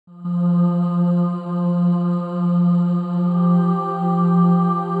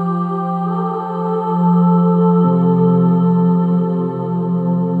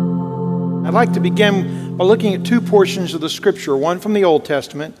I'd like to begin by looking at two portions of the Scripture, one from the Old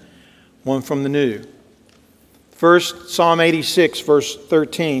Testament, one from the New. First, Psalm 86, verse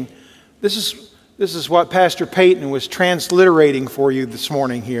 13. This is what Pastor Peyton was transliterating for you this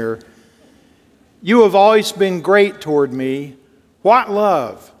morning here. You have always been great toward me. What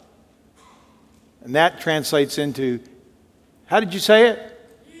love? And that translates into, how did you say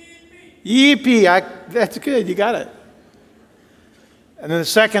it? Yippee. That's good. You got it. And then the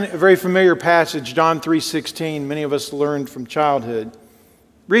second, a very familiar passage, John 3:16, many of us learned from childhood.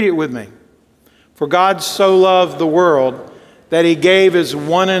 Read it with me. For God so loved the world that he gave his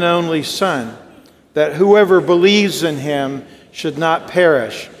one and only Son, that whoever believes in him should not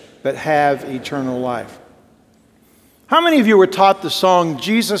perish, but have eternal life. How many of you were taught the song,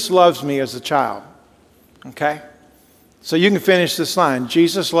 Jesus Loves Me, as a child? Okay? So you can finish this line.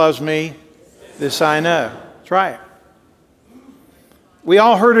 Jesus loves me, this I know. That's right. We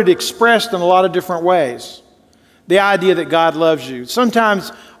all heard it expressed in a lot of different ways. The idea that God loves you.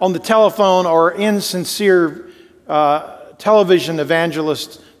 Sometimes on the telephone or insincere television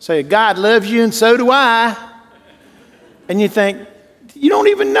evangelists say, God loves you and so do I. And you think, you don't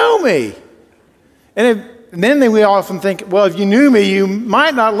even know me. And then we often think, well, if you knew me, you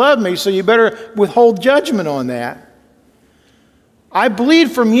might not love me, so you better withhold judgment on that. I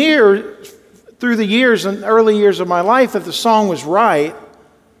believed through the years and early years of my life that the song was right.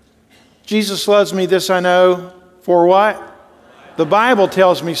 Jesus loves me, this I know, for what? The Bible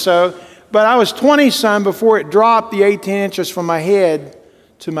tells me so. But I was 20-some before it dropped the 18 inches from my head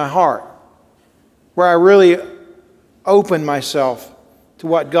to my heart, where I really opened myself to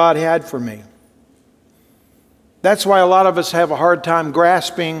what God had for me. That's why a lot of us have a hard time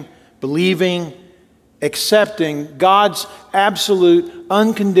grasping, believing, accepting God's absolute,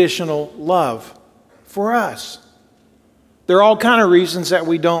 unconditional love for us. There are all kinds of reasons that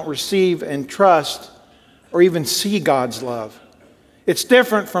we don't receive and trust or even see God's love. It's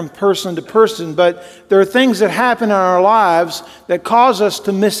different from person to person, but there are things that happen in our lives that cause us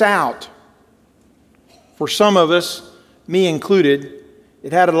to miss out. For some of us, me included,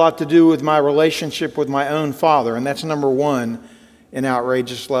 it had a lot to do with my relationship with my own father, and that's number one in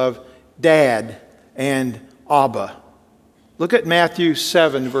outrageous love, Dad and Abba. Look at Matthew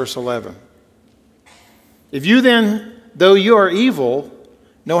 7, verse 11. If you then, though you are evil,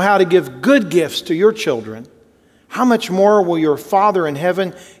 know how to give good gifts to your children, how much more will your Father in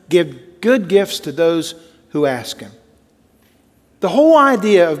heaven give good gifts to those who ask him? The whole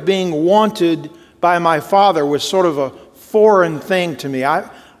idea of being wanted by my Father was sort of a foreign thing to me.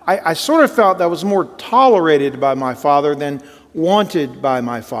 I sort of felt that was more tolerated by my Father than wanted by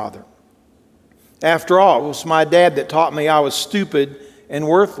my Father. After all, it was my dad that taught me I was stupid and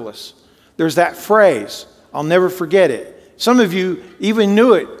worthless. There's that phrase. I'll never forget it. Some of you even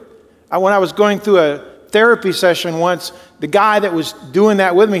knew it. When I was going through a therapy session once, the guy that was doing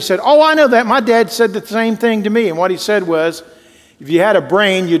that with me said, oh, I know that. My dad said the same thing to me. And what he said was, if you had a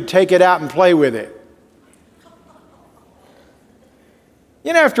brain, you'd take it out and play with it.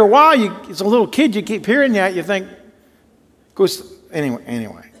 You know, after a while, as a little kid, you keep hearing that, you think, of course,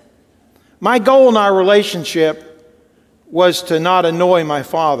 anyway. My goal in our relationship was to not annoy my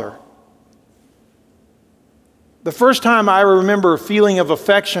father. The first time I remember a feeling of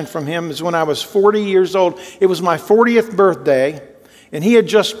affection from him is when I was 40 years old. It was my 40th birthday, and he had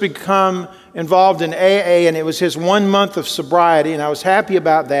just become involved in AA, and it was his 1 month of sobriety, and I was happy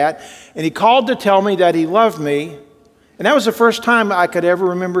about that. And he called to tell me that he loved me, and that was the first time I could ever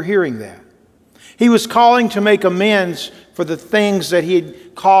remember hearing that. He was calling to make amends for the things that he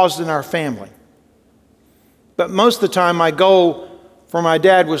had caused in our family. But most of the time, my goal for my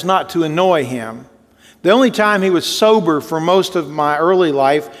dad was not to annoy him. The only time he was sober for most of my early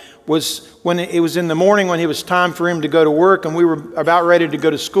life was when it was in the morning when it was time for him to go to work and we were about ready to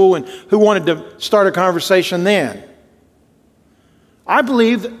go to school, and who wanted to start a conversation then? I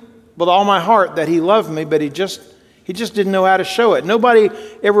believed with all my heart that he loved me, but he just didn't know how to show it. Nobody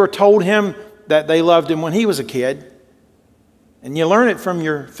ever told him that they loved him when he was a kid. And you learn it from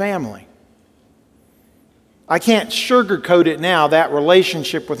your family. I can't sugarcoat it now, that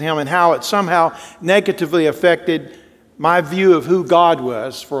relationship with him and how it somehow negatively affected my view of who God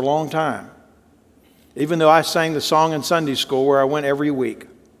was for a long time. Even though I sang the song in Sunday school where I went every week. It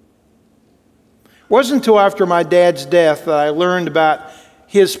wasn't until after my dad's death that I learned about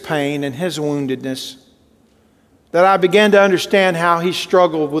his pain and his woundedness that I began to understand how he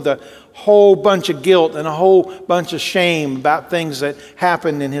struggled with a whole bunch of guilt and a whole bunch of shame about things that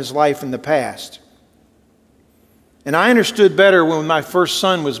happened in his life in the past. And I understood better when my first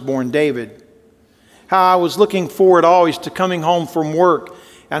son was born, David, how I was looking forward always to coming home from work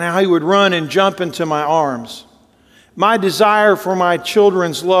and how he would run and jump into my arms. My desire for my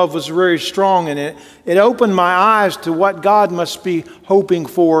children's love was very strong, and it opened my eyes to what God must be hoping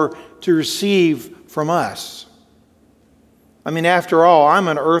for to receive from us. I mean, after all, I'm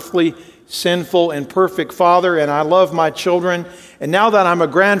an earthly, sinful, imperfect father, and I love my children. And now that I'm a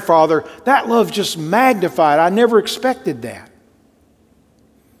grandfather, that love just magnified. I never expected that.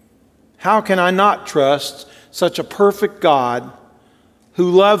 How can I not trust such a perfect God who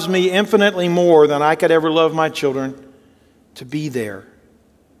loves me infinitely more than I could ever love my children to be there?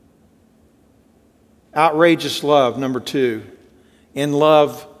 Outrageous love, number 2. In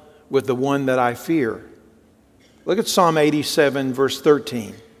love with the one that I fear. Look at Psalm 87, verse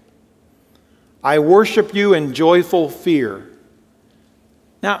 13. I worship you in joyful fear.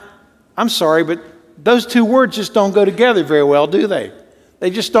 Now, I'm sorry, but those two words just don't go together very well, do they? They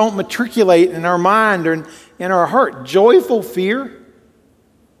just don't matriculate in our mind or in our heart. Joyful fear?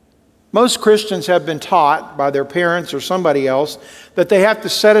 Most Christians have been taught by their parents or somebody else that they have to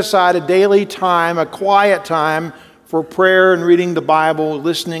set aside a daily time, a quiet time for prayer and reading the Bible,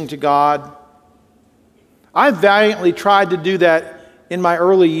 listening to God. I valiantly tried to do that in my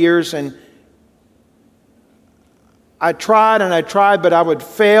early years, and I tried, but I would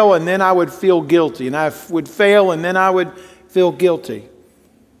fail, and then I would feel guilty. And I would fail, and then I would feel guilty.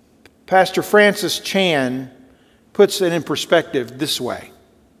 Pastor Francis Chan puts it in perspective this way.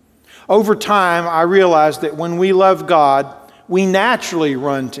 Over time, I realized that when we love God, we naturally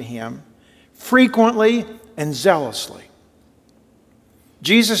run to Him, frequently and zealously.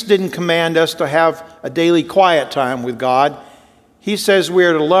 Jesus didn't command us to have a daily quiet time with God. He says we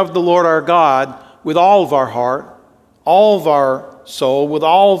are to love the Lord our God with all of our heart, all of our soul, with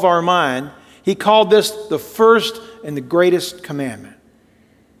all of our mind. He called this the first and the greatest commandment.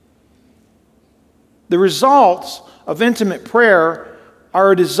 The results of intimate prayer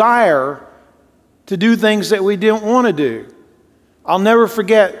are a desire to do things that we didn't want to do. I'll never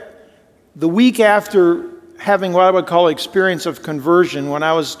forget the week after having what I would call experience of conversion when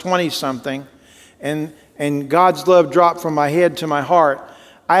I was 20-something, and God's love dropped from my head to my heart.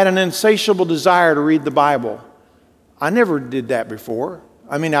 I had an insatiable desire to read the Bible. I never did that before.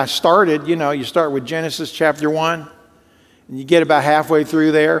 I mean, I started, you start with Genesis chapter 1, and you get about halfway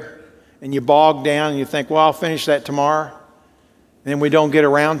through there, and you bog down, and you think, well, I'll finish that tomorrow. And then we don't get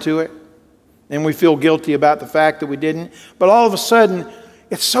around to it. And we feel guilty about the fact that we didn't. But all of a sudden,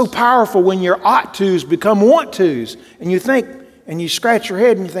 it's so powerful when your ought tos become want tos. And you think, and you scratch your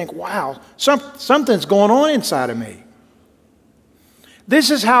head and you think, wow, something's going on inside of me. This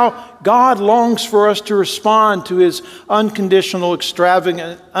is how God longs for us to respond to His unconditional,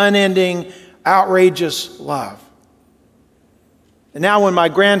 extravagant, unending, outrageous love. And now when my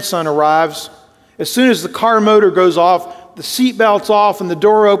grandson arrives, as soon as the car motor goes off, the seatbelt's off and the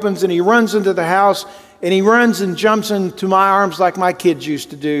door opens and he runs into the house and he runs and jumps into my arms like my kids used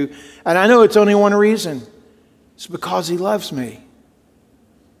to do. And I know it's only one reason. It's because he loves me.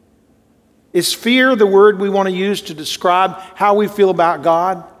 Is fear the word we want to use to describe how we feel about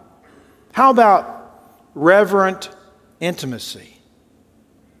God? How about reverent intimacy?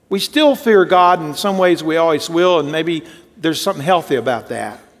 We still fear God in some ways, we always will, and maybe there's something healthy about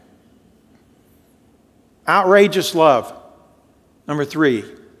that. Outrageous love. Number 3,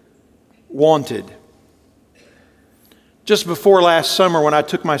 wanted. Just before last summer when I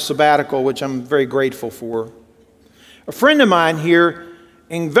took my sabbatical, which I'm very grateful for, a friend of mine here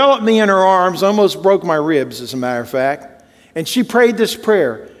enveloped me in her arms, almost broke my ribs, as a matter of fact, and she prayed this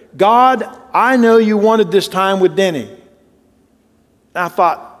prayer: God, I know you wanted this time with Denny. And I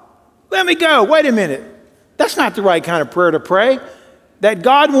thought, let me go, wait a minute. That's not the right kind of prayer to pray. That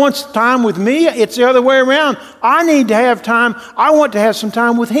God wants time with me, it's the other way around. I need to have time. I want to have some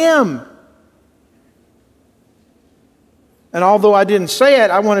time with Him. And although I didn't say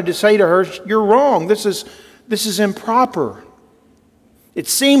it, I wanted to say to her, you're wrong. This is improper. It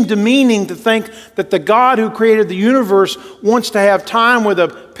seemed demeaning to think that the God who created the universe wants to have time with a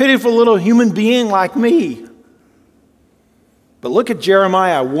pitiful little human being like me. But look at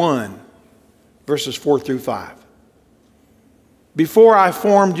Jeremiah 1, verses 4 through 5. Before I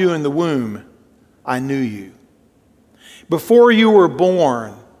formed you in the womb, I knew you. Before you were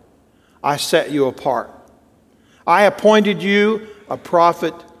born, I set you apart. I appointed you a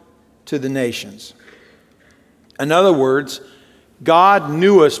prophet to the nations. In other words, God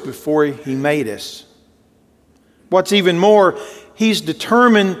knew us before He made us. What's even more, He's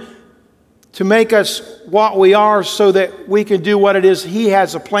determined to make us what we are so that we can do what it is He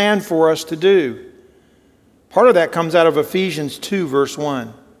has a plan for us to do. Part of that comes out of Ephesians 2, verse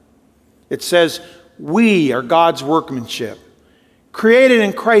 1. It says, we are God's workmanship, created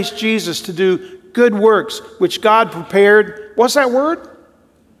in Christ Jesus to do good works, which God prepared, what's that word?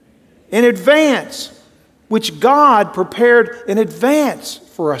 In advance, which God prepared in advance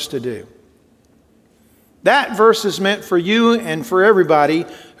for us to do. That verse is meant for you and for everybody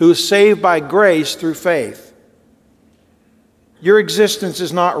who is saved by grace through faith. Your existence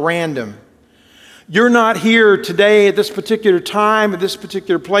is not random. You're not here today at this particular time, at this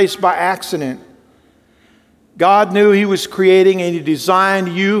particular place by accident. God knew He was creating and He designed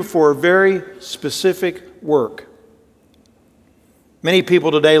you for a very specific work. Many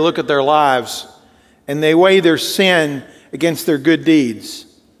people today look at their lives and they weigh their sin against their good deeds.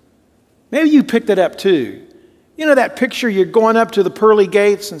 Maybe you picked it up too. You know that picture, you're going up to the pearly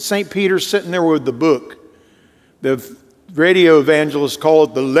gates and St. Peter's sitting there with the book. The radio evangelists call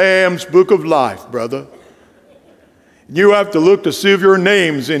it the Lamb's Book of Life, brother. You have to look to see if your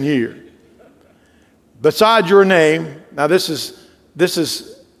name's in here. Beside your name, now this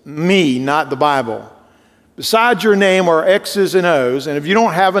is me, not the Bible. Beside your name are X's and O's, and if you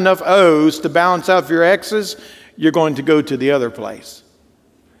don't have enough O's to balance out your X's, you're going to go to the other place.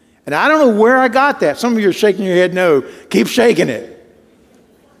 And I don't know where I got that. Some of you are shaking your head no. Keep shaking it.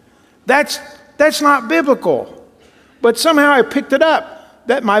 That's not biblical. But somehow I picked it up,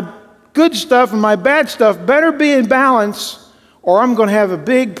 that my good stuff and my bad stuff better be in balance, or I'm going to have a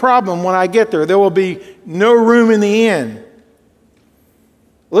big problem when I get there. There will be no room in the inn.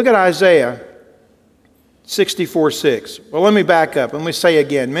 Look at Isaiah 64:6. Well, let me back up. Let me say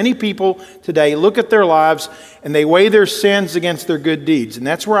again. Many people today look at their lives and they weigh their sins against their good deeds. And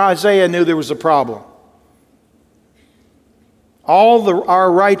that's where Isaiah knew there was a problem.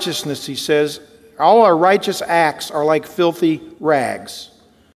 Our righteousness, he says, all our righteous acts are like filthy rags.